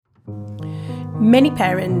Many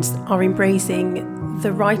parents are embracing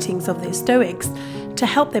the writings of the Stoics to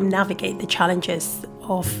help them navigate the challenges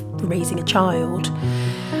of raising a child.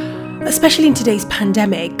 Especially in today's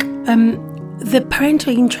pandemic, the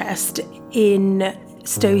parental interest in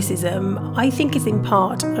Stoicism, I think, is in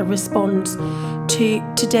part a response to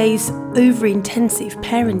today's over-intensive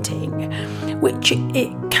parenting, which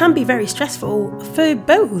it can be very stressful for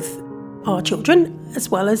both our children as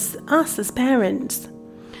well as us as parents.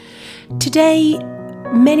 Today,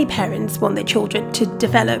 many parents want their children to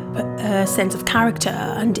develop a sense of character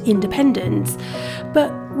and independence,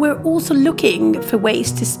 but we're also looking for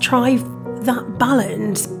ways to strive that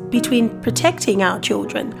balance between protecting our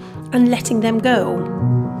children and letting them go.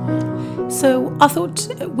 So I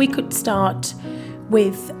thought we could start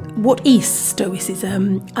with what is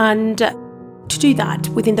Stoicism, and to do that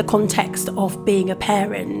within the context of being a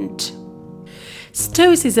parent.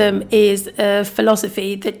 Stoicism is a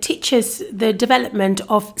philosophy that teaches the development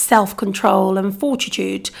of self-control and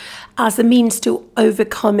fortitude as a means to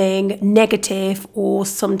overcoming negative or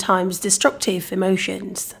sometimes destructive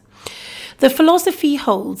emotions. The philosophy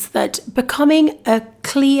holds that becoming a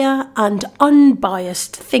clear and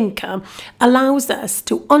unbiased thinker allows us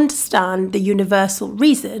to understand the universal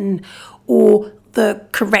reason or the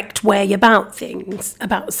correct way about things,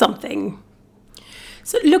 about something.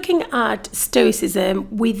 So looking at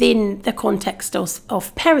Stoicism within the context of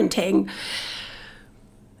parenting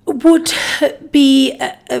would be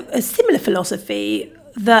a similar philosophy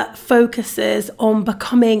that focuses on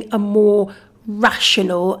becoming a more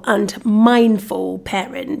rational and mindful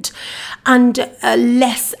parent and a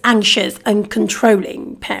less anxious and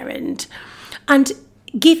controlling parent, and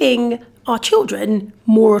giving our children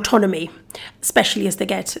more autonomy, especially as they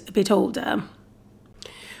get a bit older.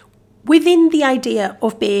 Within the idea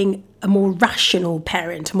of being a more rational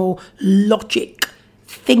parent, a more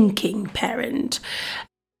logic-thinking parent,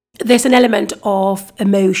 there's an element of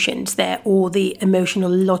emotions there, or the emotional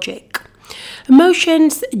logic.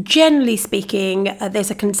 Emotions, generally speaking, there's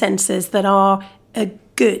a consensus that are a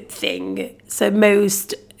good thing. So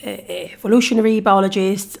most evolutionary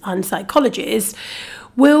biologists and psychologists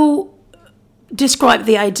will describe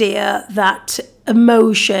the idea that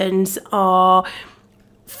emotions are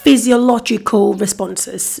physiological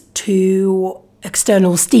responses to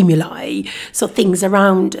external stimuli, so things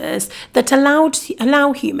around us that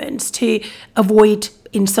allow humans to avoid,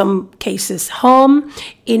 in some cases, harm,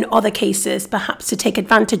 in other cases perhaps to take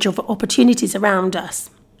advantage of opportunities around us.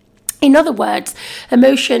 In other words,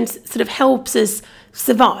 emotions sort of helps us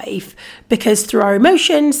survive, because through our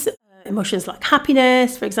emotions like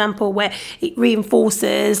happiness, for example, where it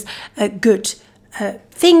reinforces good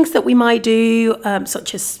things that we might do,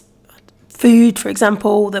 such as food, for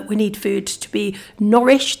example, that we need food to be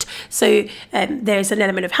nourished. So there's an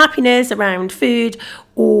element of happiness around food,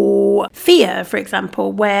 or fear, for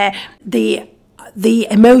example, where the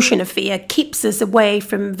emotion of fear keeps us away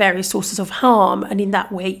from various sources of harm, and in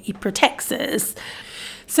that way it protects us.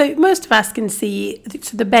 So most of us can see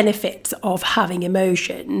the benefits of having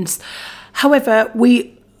emotions. However,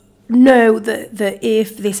 we know that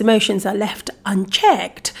if these emotions are left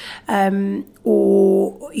unchecked,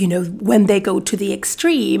 or when they go to the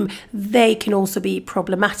extreme, they can also be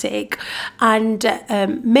problematic. And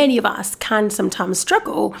many of us can sometimes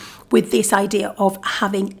struggle with this idea of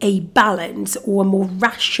having a balance or a more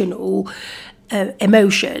rational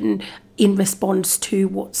emotion in response to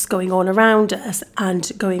what's going on around us and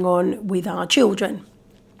going on with our children.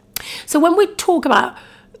 So when we talk about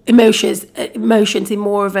emotions in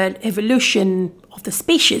more of an evolution of the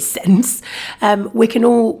species sense, we can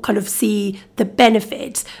all kind of see the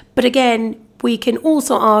benefits. But again, we can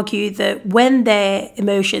also argue that when their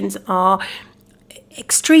emotions are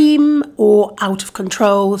extreme or out of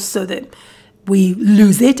control, so that we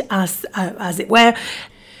lose it, as it were,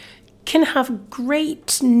 can have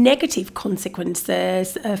great negative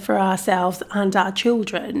consequences for ourselves and our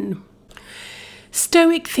children.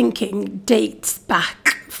 Stoic thinking dates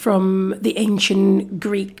back from the ancient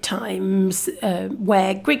Greek times,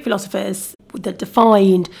 where Greek philosophers that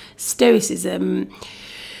defined Stoicism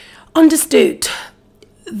understood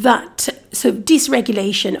that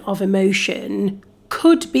dysregulation of emotion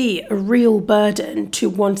could be a real burden to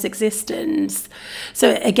one's existence.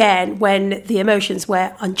 So again, when the emotions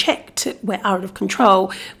were unchecked, were out of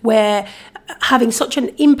control, were having such an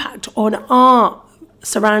impact on our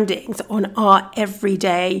surroundings, on our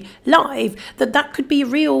everyday life, that could be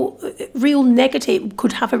real negative,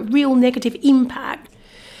 could have a real negative impact.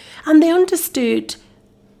 And they understood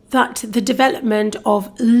that the development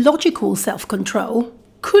of logical self-control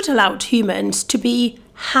could allow humans to be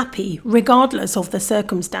happy regardless of the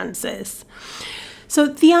circumstances. So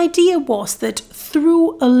the idea was that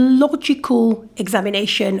through a logical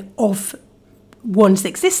examination of one's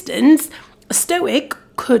existence, a Stoic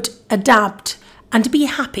could adapt and be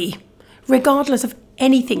happy regardless of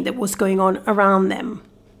anything that was going on around them.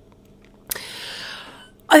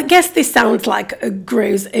 I guess this sounds like a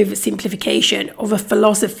gross oversimplification of a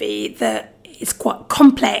philosophy that is quite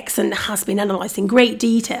complex and has been analysed in great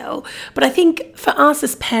detail. But I think for us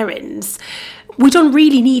as parents, we don't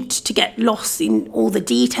really need to get lost in all the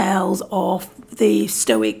details of the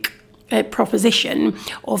Stoic proposition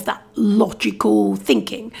of that logical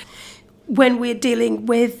thinking when we're dealing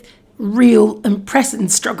with real and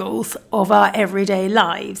present struggles of our everyday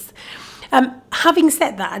lives. Having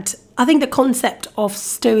said that, I think the concept of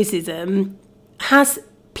Stoicism has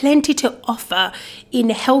plenty to offer in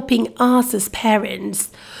helping us as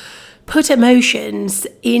parents put emotions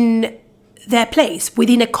in their place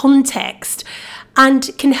within a context and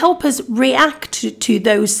can help us react to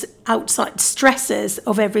those outside stresses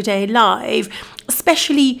of everyday life,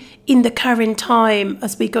 especially in the current time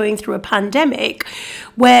as we're going through a pandemic,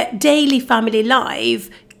 where daily family life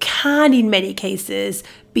can, in many cases,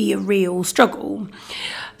 be a real struggle.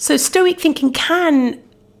 So Stoic thinking can,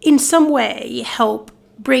 in some way, help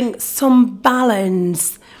bring some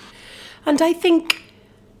balance. And I think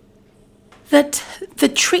that the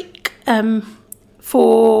trick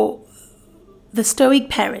for the Stoic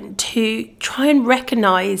parent to try and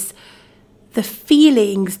recognise the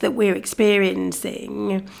feelings that we're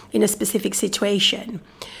experiencing in a specific situation,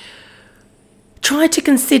 try to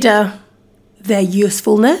consider their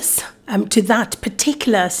usefulness to that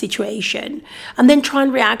particular situation, and then try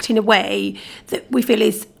and react in a way that we feel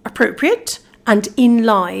is appropriate and in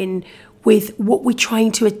line with what we're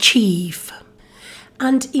trying to achieve.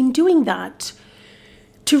 And in doing that,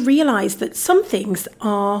 to realise that some things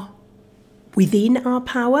are within our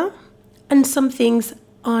power and some things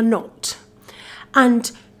are not.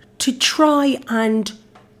 And to try and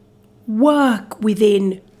work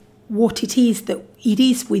within what it is that it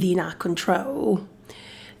is within our control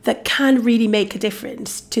that can really make a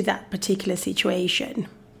difference to that particular situation.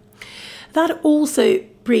 That also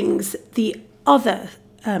brings the other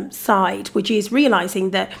side, which is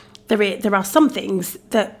realising that there are some things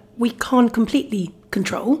that we can't completely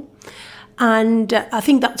control. And I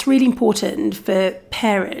think that's really important for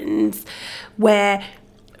parents, where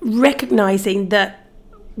recognising that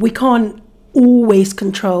we can't always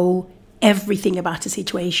control everything about a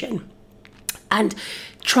situation, and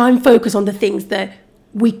try and focus on the things that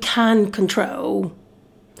we can control.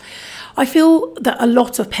 I feel that a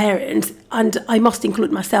lot of parents, and I must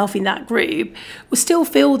include myself in that group, will still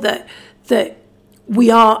feel that we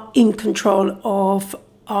are in control of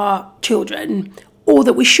our children, or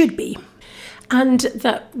that we should be, and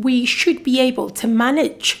that we should be able to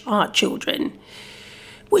manage our children,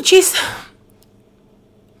 which is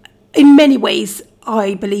in many ways,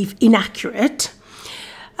 I believe, inaccurate.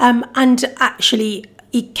 And actually,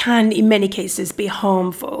 it can, in many cases, be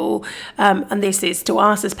harmful. And this is to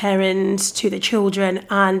us as parents, to the children,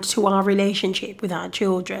 and to our relationship with our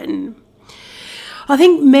children. I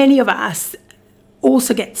think many of us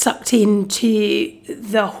also get sucked into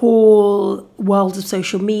the whole world of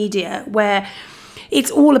social media, where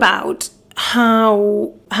it's all about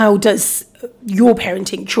how does your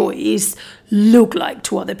parenting choice look like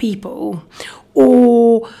to other people,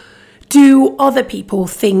 or do other people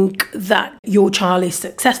think that your child is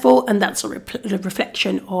successful and that's a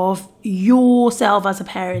reflection of yourself as a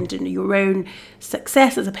parent and your own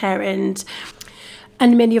success as a parent?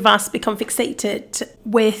 And many of us become fixated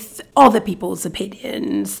with other people's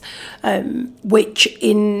opinions, which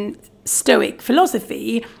in Stoic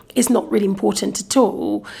philosophy is not really important at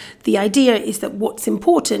all. The idea is that what's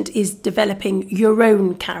important is developing your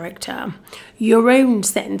own character, your own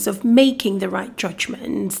sense of making the right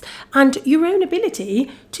judgments, and your own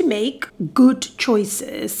ability to make good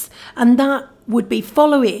choices. And that would be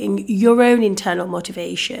following your own internal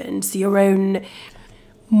motivations, your own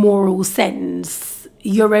moral sense,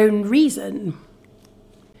 your own reason.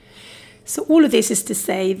 So all of this is to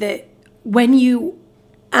say that when you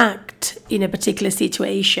act in a particular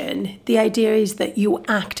situation, the idea is that you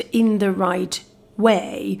act in the right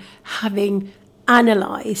way, having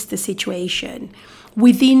analysed the situation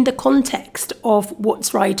within the context of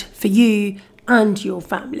what's right for you and your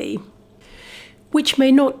family, which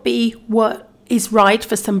may not be what is right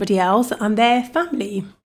for somebody else and their family.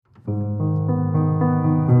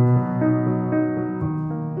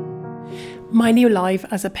 My new life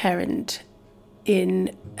as a parent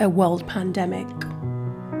in a world pandemic.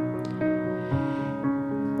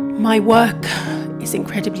 My work is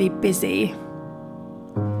incredibly busy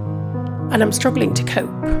and I'm struggling to cope.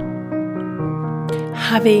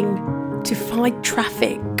 Having to fight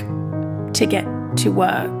traffic to get to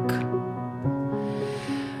work.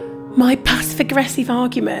 My passive-aggressive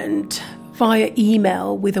argument via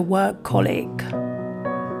email with a work colleague.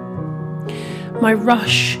 My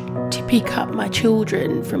rush to pick up my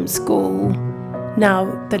children from school now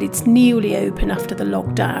that it's newly open after the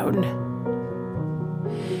lockdown.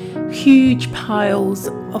 Huge piles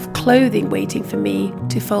of clothing waiting for me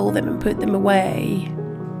to fold them and put them away.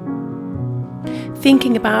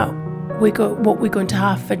 Thinking about what we're going to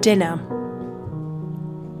have for dinner.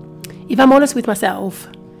 If I'm honest with myself,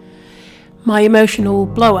 my emotional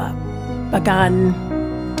blow-up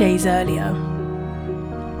began days earlier.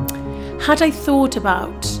 Had I thought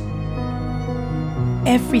about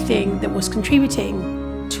everything that was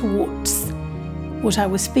contributing towards what I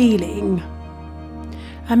was feeling,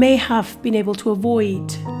 I may have been able to avoid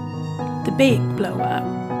the big blow-up.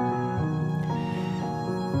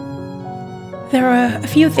 There are a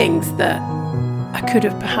few things that I could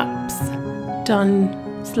have perhaps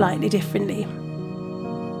done slightly differently.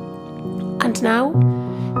 And now,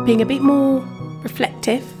 being a bit more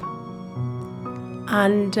reflective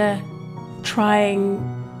and trying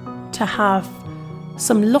to have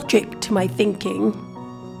some logic to my thinking,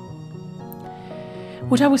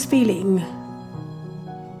 what I was feeling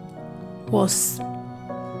was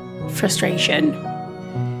frustration.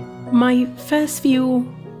 My first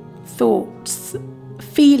few thoughts,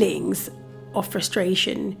 feelings of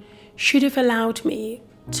frustration should have allowed me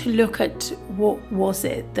to look at what was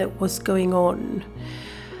it that was going on.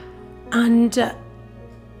 And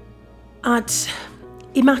I'd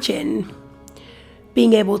imagine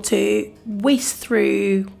being able to whisk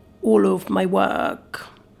through all of my work,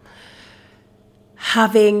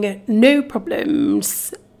 having no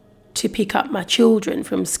problems to pick up my children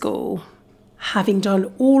from school, having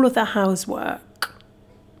done all of the housework,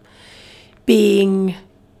 being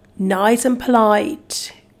nice and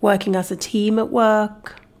polite, working as a team at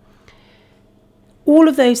work, all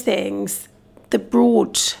of those things that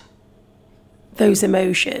brought those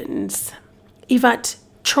emotions. If I'd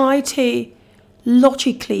try to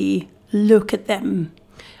logically look at them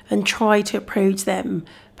and try to approach them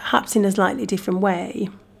perhaps in a slightly different way.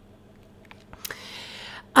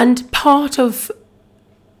 And part of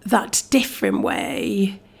that different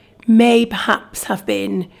way may perhaps have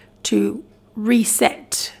been to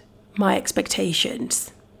reset my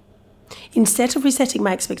expectations. Instead of resetting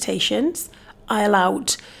my expectations, I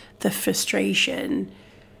allowed the frustration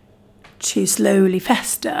to slowly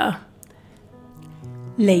fester.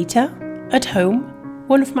 Later, at home,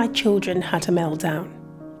 one of my children had a meltdown.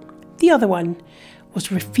 The other one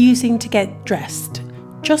was refusing to get dressed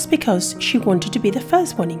just because she wanted to be the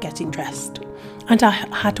first one in getting dressed. And I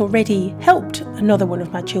had already helped another one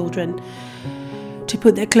of my children to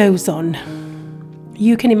put their clothes on.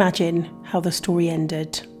 You can imagine how the story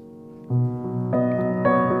ended.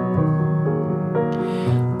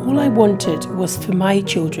 All I wanted was for my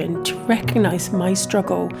children to recognise my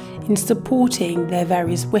struggle in supporting their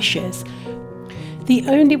various wishes. The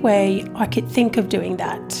only way I could think of doing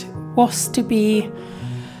that was to be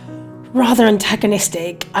rather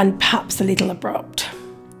antagonistic and perhaps a little abrupt.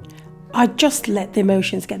 I just let the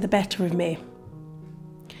emotions get the better of me.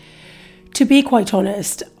 To be quite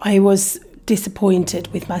honest, I was disappointed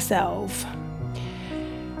with myself.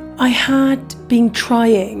 I had been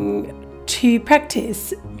trying to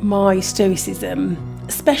practice my Stoicism,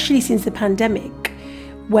 especially since the pandemic,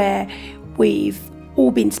 where we've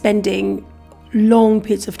all been spending long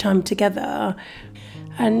periods of time together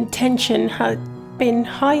and tension had been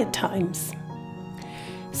high at times.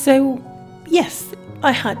 So, yes,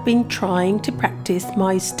 I had been trying to practice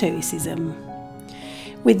my Stoicism.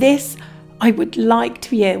 With this, I would like to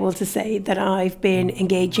be able to say that I've been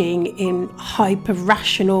engaging in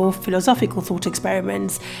hyper-rational philosophical thought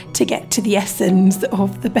experiments to get to the essence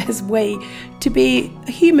of the best way to be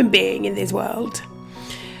a human being in this world.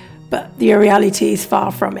 But the reality is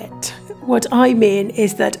far from it. What I mean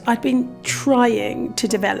is that I've been trying to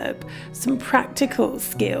develop some practical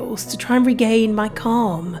skills to try and regain my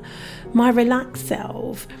calm, my relaxed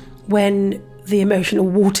self when the emotional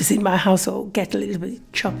waters in my household get a little bit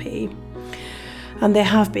choppy. And there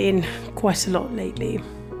have been quite a lot lately.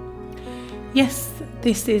 Yes,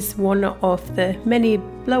 this is one of the many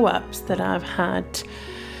blow-ups that I've had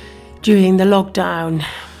during the lockdown,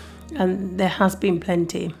 and there has been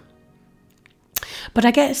plenty. But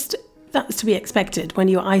I guess that's to be expected when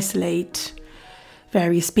you isolate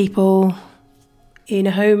various people in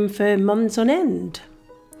a home for months on end.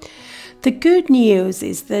 The good news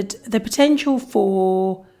is that the potential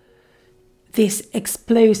for these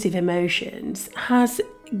explosive emotions has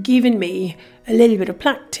given me a little bit of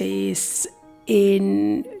practice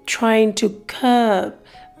in trying to curb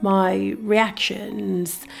my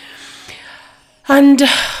reactions. And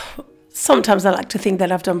sometimes I like to think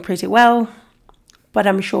that I've done pretty well, but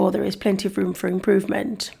I'm sure there is plenty of room for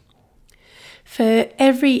improvement. For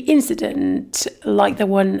every incident like the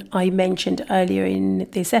one I mentioned earlier in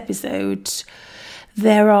this episode,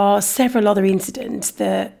 there are several other incidents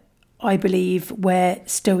that I believe were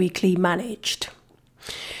stoically managed.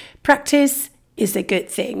 Practice is a good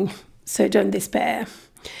thing, so don't despair.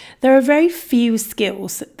 There are very few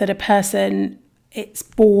skills that a person is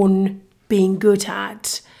born being good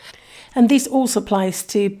at, and this also applies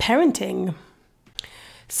to parenting.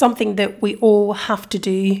 Something that we all have to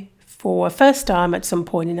do for a first time at some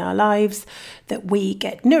point in our lives, that we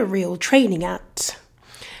get no real training at,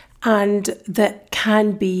 and that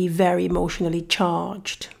can be very emotionally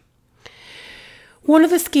charged. One of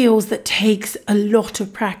the skills that takes a lot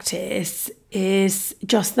of practice is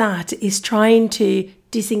just that, is trying to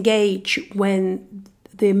disengage when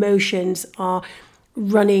the emotions are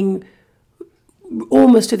running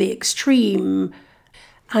almost to the extreme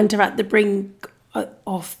and are at the brink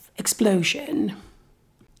of explosion.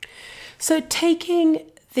 So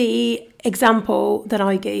taking the example that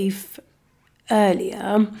I gave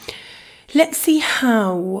earlier, let's see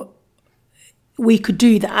how we could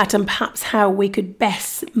do that, and perhaps how we could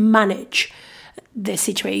best manage the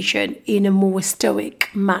situation in a more stoic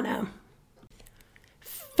manner.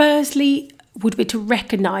 Firstly, would be to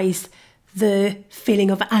recognize the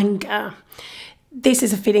feeling of anger. This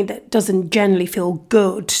is a feeling that doesn't generally feel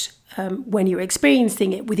good when you're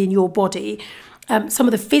experiencing it within your body. Some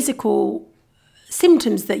of the physical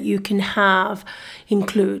symptoms that you can have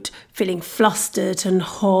include feeling flustered and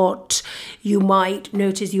hot. You might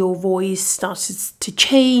notice your voice starts to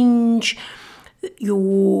change.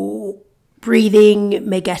 Your breathing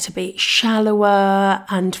may get a bit shallower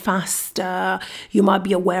and faster. You might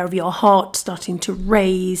be aware of your heart starting to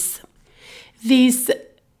race. This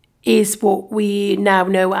is what we now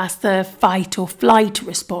know as the fight or flight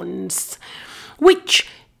response, which,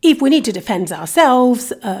 if we need to defend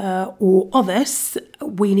ourselves or others,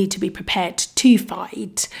 we need to be prepared to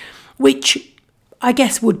fight, which I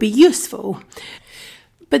guess would be useful.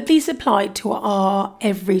 But these apply to our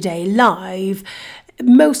everyday life.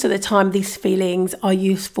 Most of the time, these feelings are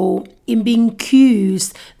useful in being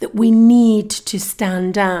cues that we need to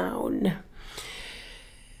stand down.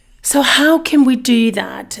 So how can we do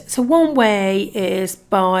that? So one way is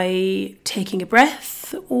by taking a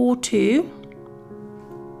breath or two,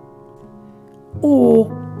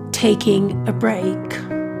 or taking a break,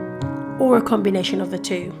 or a combination of the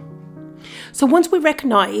two. So once we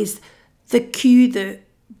recognize the cue that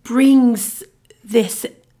brings this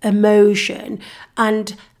emotion,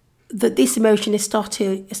 and that this emotion is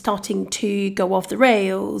starting to go off the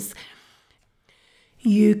rails,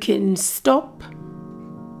 you can stop,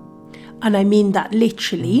 and I mean that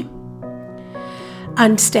literally,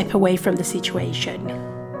 and step away from the situation.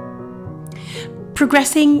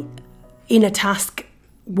 Progressing in a task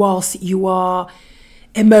whilst you are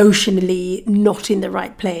emotionally not in the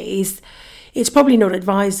right place, it's probably not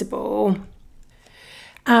advisable,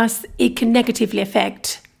 as it can negatively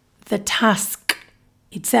affect the task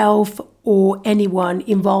itself or anyone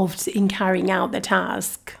involved in carrying out the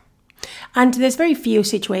task. And there's very few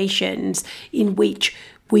situations in which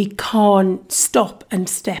we can't stop and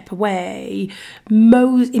step away.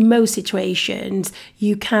 In most situations,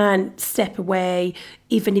 you can step away,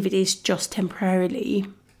 even if it is just temporarily.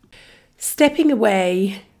 Stepping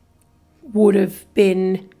away would have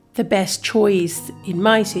been the best choice in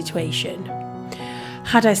my situation.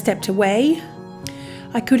 Had I stepped away,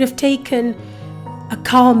 I could have taken a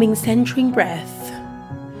calming, centering breath,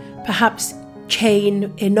 perhaps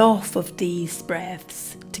chain enough of these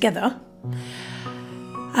breaths together,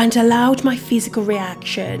 and allowed my physical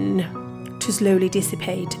reaction to slowly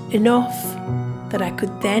dissipate enough that I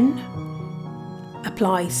could then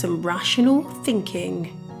apply some rational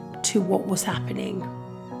thinking to what was happening.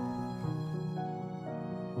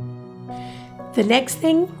 The next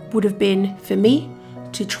thing would have been for me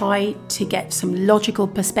to try to get some logical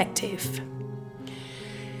perspective.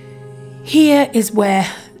 Here is where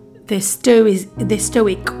the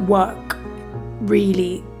Stoic work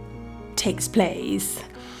really takes place.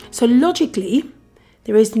 So logically,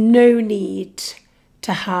 there is no need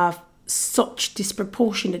to have such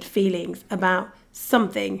disproportionate feelings about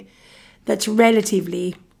something that's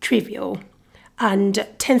relatively trivial and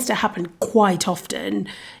tends to happen quite often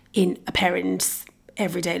in a parent's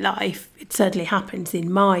everyday life. It certainly happens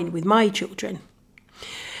in mine with my children.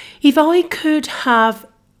 If I could have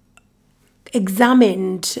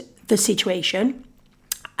examined the situation,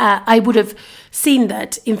 I would have seen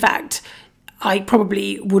that, in fact, I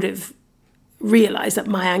probably would have realised that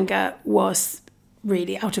my anger was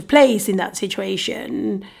really out of place in that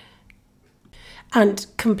situation and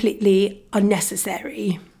completely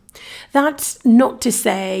unnecessary. That's not to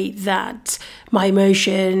say that my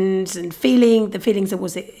emotions and the feelings I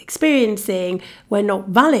was experiencing were not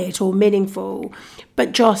valid or meaningful,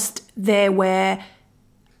 but just they were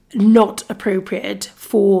not appropriate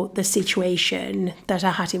for the situation that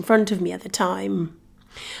I had in front of me at the time.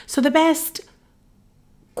 So the best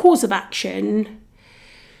course of action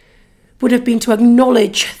would have been to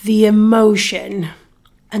acknowledge the emotion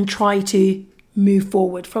and try to move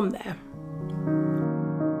forward from there.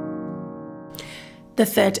 The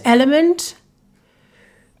third element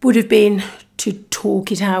would have been to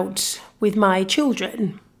talk it out with my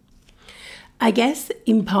children. I guess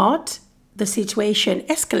in part the situation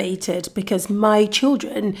escalated because my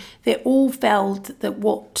children, they all felt that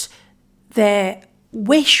what their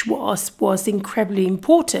wish was incredibly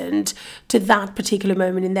important to that particular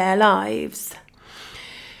moment in their lives.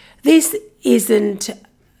 This isn't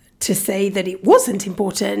to say that it wasn't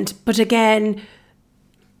important, but again,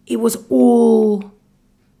 it all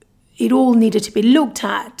needed to be looked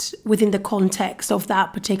at within the context of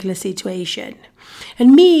that particular situation.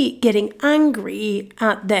 And me getting angry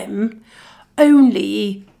at them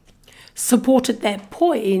only supported their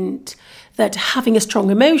point that having a strong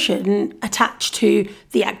emotion attached to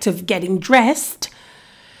the act of getting dressed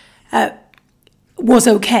was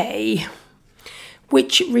okay,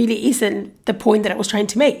 which really isn't the point that I was trying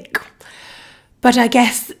to make. But I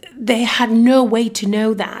guess they had no way to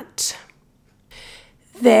know that.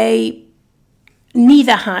 They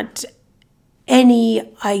neither had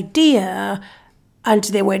any idea, and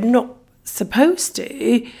they were not supposed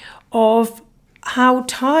to, of how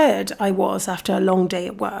tired I was after a long day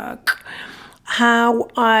at work, how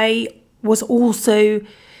I was also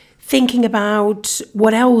thinking about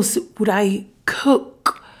what else would I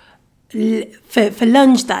cook for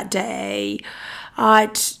lunch that day.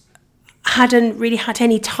 I hadn't really had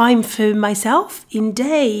any time for myself in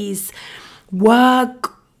days.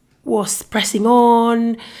 Work was pressing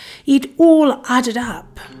on. It all added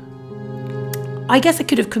up. I guess I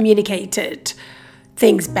could have communicated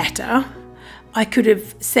things better. I could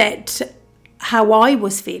have said how I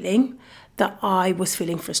was feeling, that I was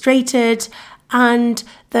feeling frustrated, and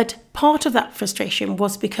that part of that frustration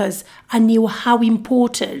was because I knew how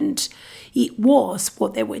important it was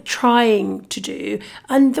what they were trying to do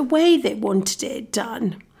and the way they wanted it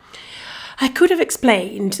done. I could have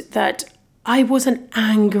explained that I wasn't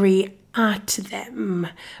angry at them,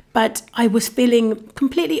 but I was feeling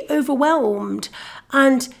completely overwhelmed,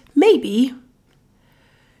 and maybe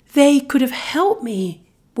they could have helped me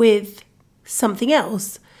with something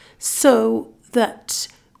else so that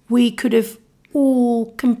we could have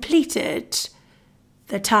all completed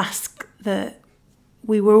the task that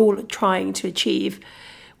we were all trying to achieve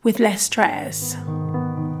with less stress.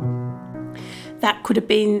 That could have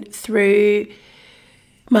been through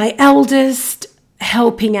my eldest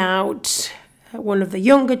helping out one of the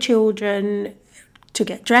younger children to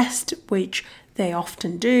get dressed, which they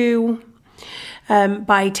often do,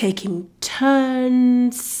 by taking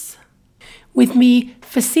turns, with me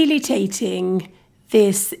facilitating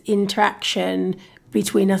this interaction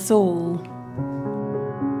between us all.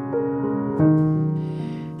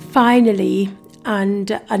 Finally,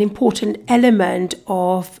 and an important element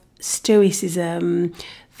of Stoicism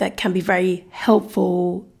that can be very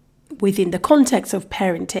helpful within the context of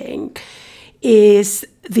parenting is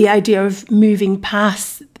the idea of moving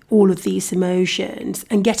past all of these emotions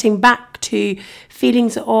and getting back to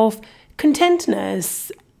feelings of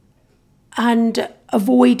contentness and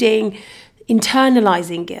avoiding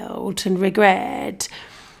internalizing guilt and regret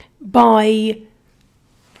by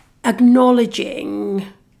acknowledging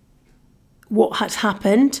what has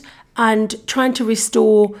happened and trying to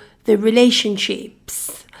restore the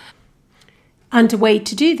relationships. And a way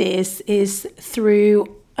to do this is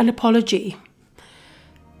through an apology.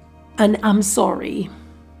 And I'm sorry.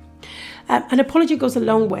 An apology goes a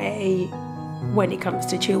long way when it comes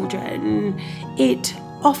to children. It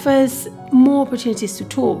offers more opportunities to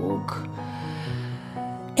talk.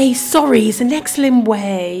 A sorry is an excellent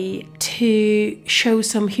way to show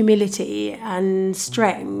some humility and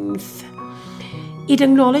strength. It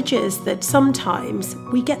acknowledges that sometimes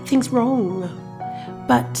we get things wrong,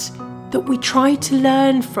 but that we try to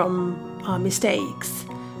learn from our mistakes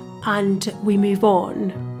and we move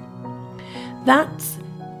on. That's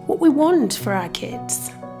what we want for our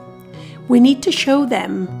kids. We need to show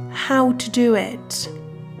them how to do it.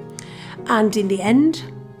 And in the end,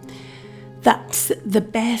 that's the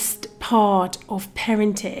best part of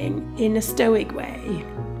parenting in a Stoic way.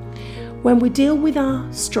 When we deal with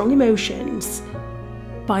our strong emotions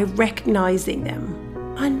by recognizing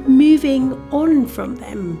them and moving on from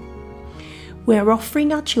them, we're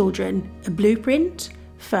offering our children a blueprint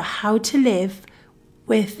for how to live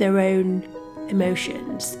with their own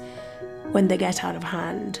emotions when they get out of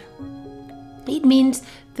hand. It means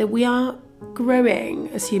that we are growing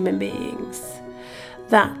as human beings,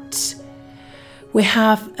 that we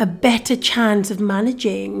have a better chance of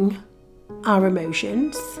managing our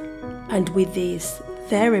emotions, and with these,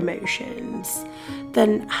 their emotions,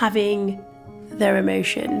 than having their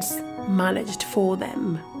emotions managed for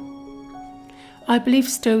them. I believe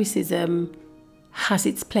Stoicism has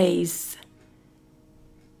its place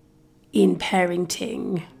in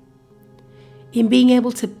parenting, in being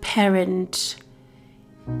able to parent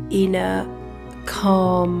in a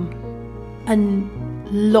calm and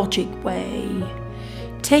logic way,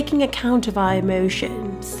 taking account of our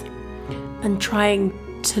emotions and trying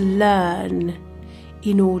to learn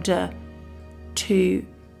in order to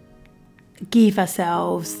give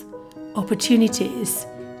ourselves opportunities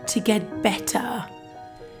to get better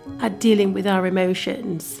at dealing with our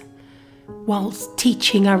emotions, whilst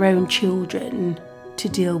teaching our own children to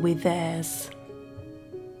deal with theirs.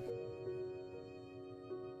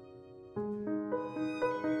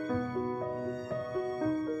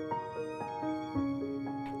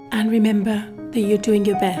 And remember that you're doing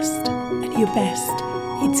your best, and your best,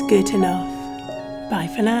 it's good enough. Bye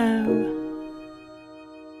for now.